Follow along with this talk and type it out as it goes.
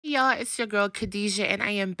y'all, it's your girl Khadijah and I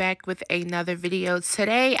am back with another video.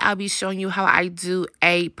 Today I'll be showing you how I do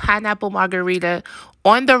a pineapple margarita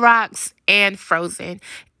on the rocks and frozen.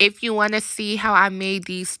 If you want to see how I made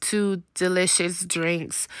these two delicious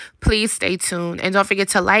drinks, please stay tuned and don't forget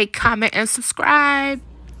to like, comment, and subscribe.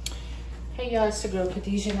 Hey y'all, it's your girl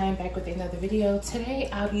Khadijah and I am back with another video. Today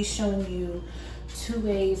I'll be showing you two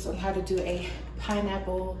ways on how to do a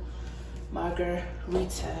pineapple margarita.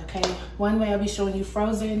 Okay, one way I'll be showing you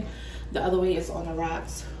frozen, the other way is on the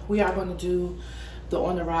rocks. We are going to do the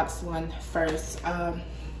on the rocks one first.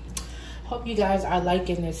 Hope you guys are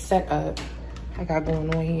liking this setup I got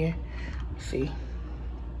going on here. Let's see.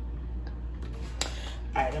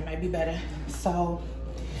 All right, that might be better. So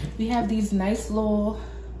we have these nice little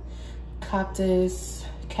cactus,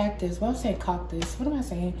 well, I'm saying cactus, what am I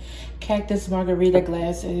saying? Cactus margarita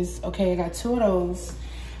glasses. Okay, I got two of those.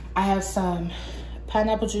 I have some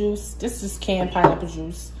pineapple juice. This is canned pineapple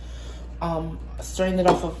juice. Strained it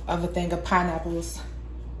off of a thing of pineapples.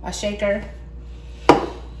 A shaker. I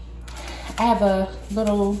have a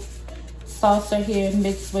little salsa here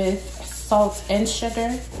mixed with salt and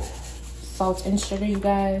sugar. Salt and sugar, you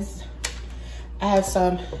guys. I have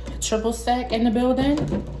some triple sec in the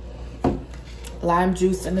building. Lime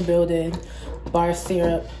juice in the building. Bar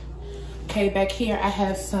syrup. Okay, back here I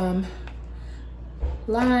have some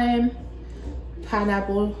lime,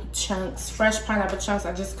 pineapple chunks, fresh pineapple chunks.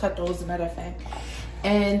 I just cut those, as a matter of fact.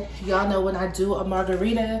 And y'all know when I do a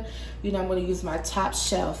margarita, you know I'm gonna use my top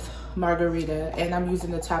shelf margarita, and I'm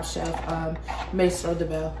using the top shelf Maestro de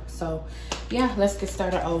Bell. So yeah, let's get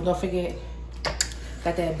started. Oh, don't forget,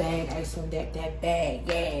 got that bag ice on that bag,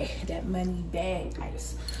 yeah, that money bag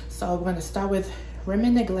ice. So we're gonna start with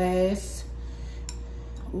rimming the glass.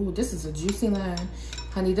 Ooh, this is a juicy lime.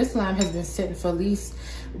 Honey, this lime has been sitting for at least,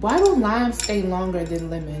 why do limes stay longer than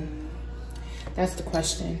lemon? That's the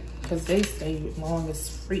question, because they stay long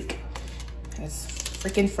as freak. As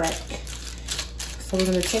freaking frack. So we're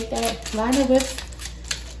gonna take that, line it with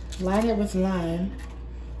lime.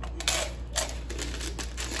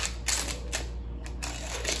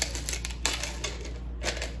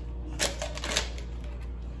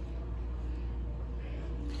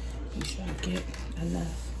 Make sure I get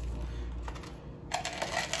enough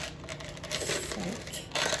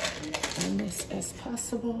on this as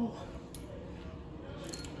possible.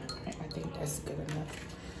 I think that's good enough.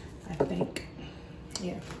 I think,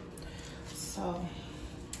 yeah. So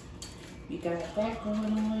we got that going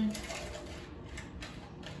on.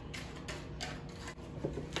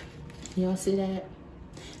 Y'all see that?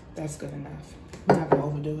 That's good enough. I'm not gonna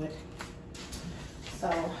overdo it. So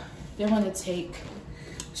then we're gonna take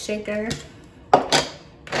shaker and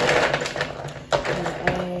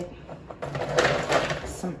add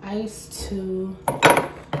some ice to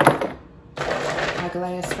my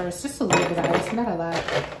glass first. Just a little bit of ice, not a lot.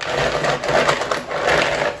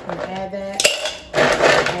 I'm gonna add that.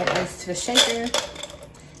 Add ice to the shaker.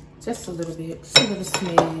 Just a little bit. Just a little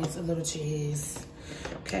smidge, a little cheese.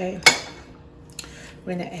 Okay.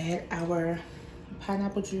 We're gonna add our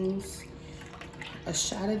pineapple juice. A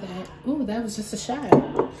shot of that. Ooh, that was just a shot.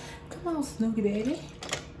 Come on, Snoopy baby.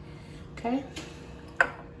 Okay.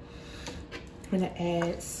 I'm gonna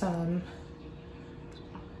add some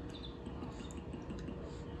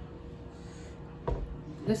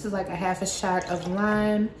this is like a half a shot of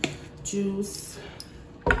lime juice.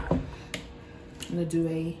 I'm gonna do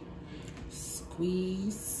a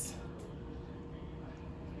squeeze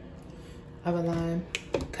of a lime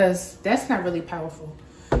because that's not really powerful.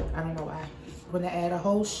 I don't know why. I'm gonna add a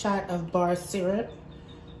whole shot of bar syrup.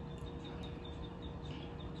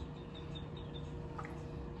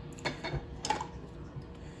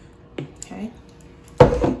 Okay.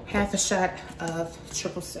 Half a shot of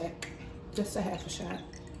triple sec. Just a half a shot.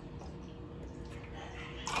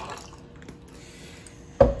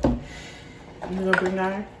 We're gonna bring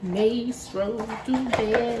our Maestro to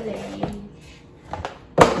belly.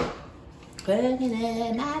 Put it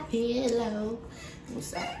in my pillow.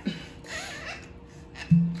 What's that?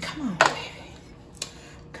 Come on, baby.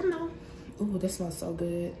 Come on. Ooh, this smells so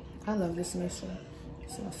good. I love this Maestro.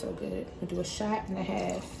 It smells so good. We'll do a shot and a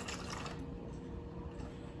half.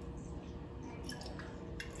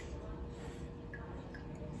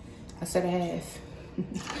 I said a half.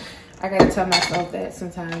 I gotta tell myself that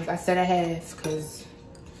sometimes. I said a half because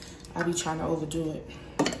I be trying to overdo it.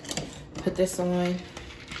 Put this on.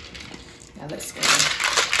 Now let's go.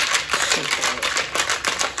 Shake it.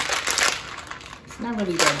 It's not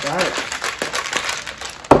really that dark,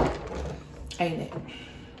 ain't it?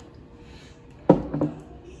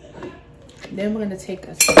 Then we're gonna take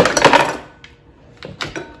a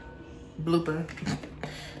blooper.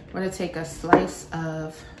 I'm gonna take a slice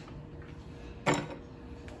of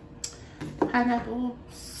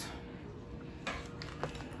pineapples.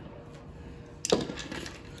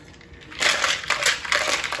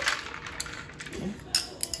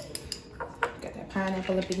 Got that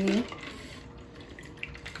pineapple up in here.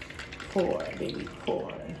 Pour, baby,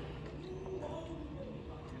 pour.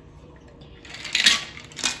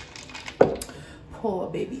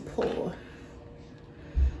 Pour, baby, pour.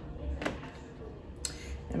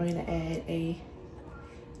 And we're gonna add a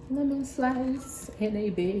lemon slice and a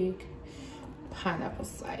big pineapple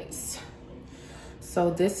slice.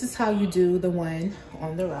 So this is how you do the one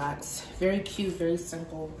on the rocks. Very cute, very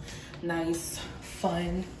simple, nice,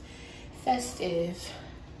 fun, festive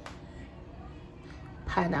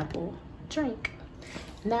pineapple drink.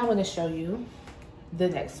 Now I'm gonna show you the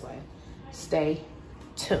next one. Stay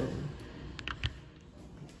tuned.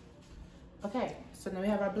 Okay, so now we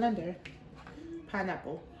have our blender.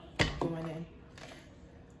 Pineapple going in.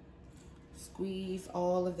 Squeeze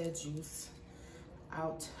all of that juice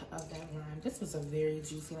out of that lime. This was a very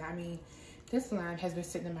juicy lime. I mean, this lime has been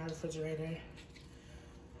sitting in my refrigerator.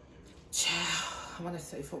 Child, I want to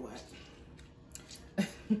say for what?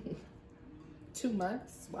 2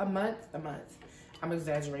 months? A month? I'm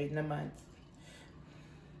exaggerating, a month.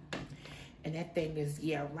 And that thing is,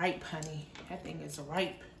 yeah, ripe, honey. That thing is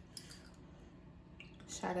ripe.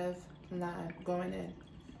 Shot of lime going in.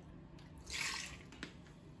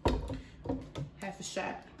 Half a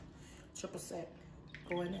shot, triple sec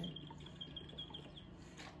going in.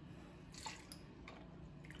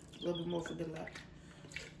 A little bit more for good luck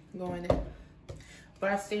going in.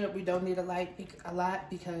 But I said we don't need a lot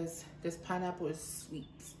because this pineapple is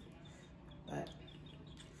sweet. But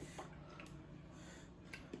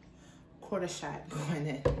quarter shot going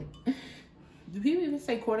in. Do people even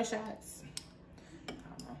say quarter shots? I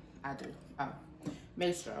don't know. I do.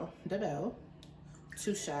 Maestro, the bell,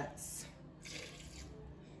 2 shots.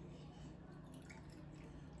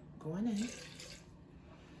 Going in.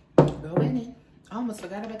 Going in. I almost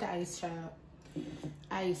forgot about the ice, child.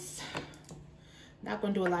 Ice. Not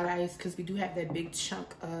gonna do a lot of ice because we do have that big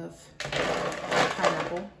chunk of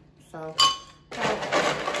pineapple. So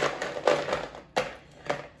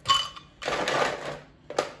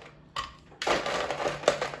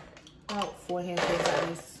about 4 handfuls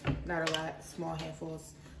of ice. Not a lot, small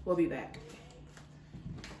handfuls. We'll be back.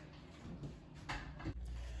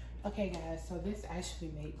 Okay guys, so this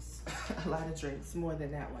actually makes a lot of drinks, more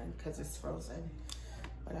than that one because it's frozen.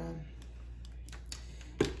 But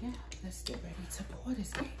yeah, let's get ready to pour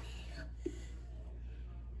this baby.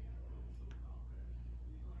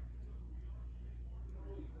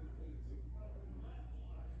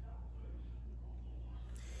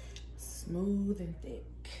 Smooth and thick.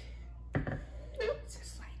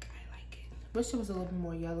 Just like I like it. Wish it was a little bit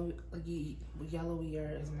more yellowier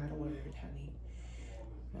is not a word, honey.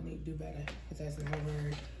 I need to do better because that's not a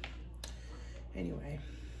word. Anyway.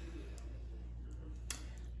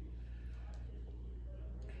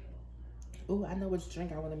 Ooh, I know which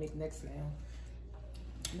drink I want to make next now.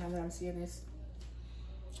 Now that I'm seeing this.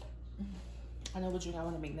 I know what drink I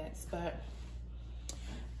want to make next, but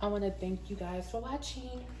I want to thank you guys for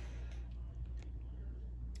watching.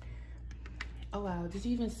 Oh wow, did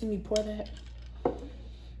you even see me pour that?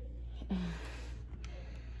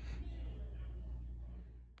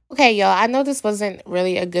 Okay, y'all, I know this wasn't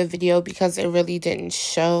really a good video because it really didn't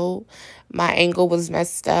show. My angle was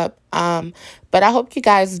messed up. But I hope you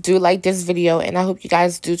guys do like this video, and I hope you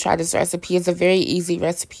guys do try this recipe. It's a very easy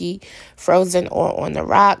recipe, frozen or on the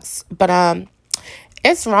rocks. But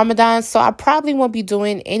it's Ramadan, so I probably won't be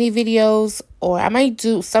doing any videos, or I might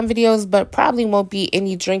do some videos, but probably won't be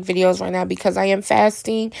any drink videos right now because I am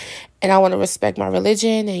fasting and I want to respect my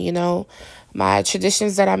religion and, you know, my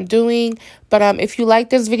traditions that I'm doing. But if you like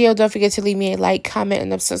this video, don't forget to leave me a like, comment,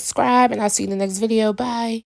 and subscribe, and I'll see you in the next video. Bye.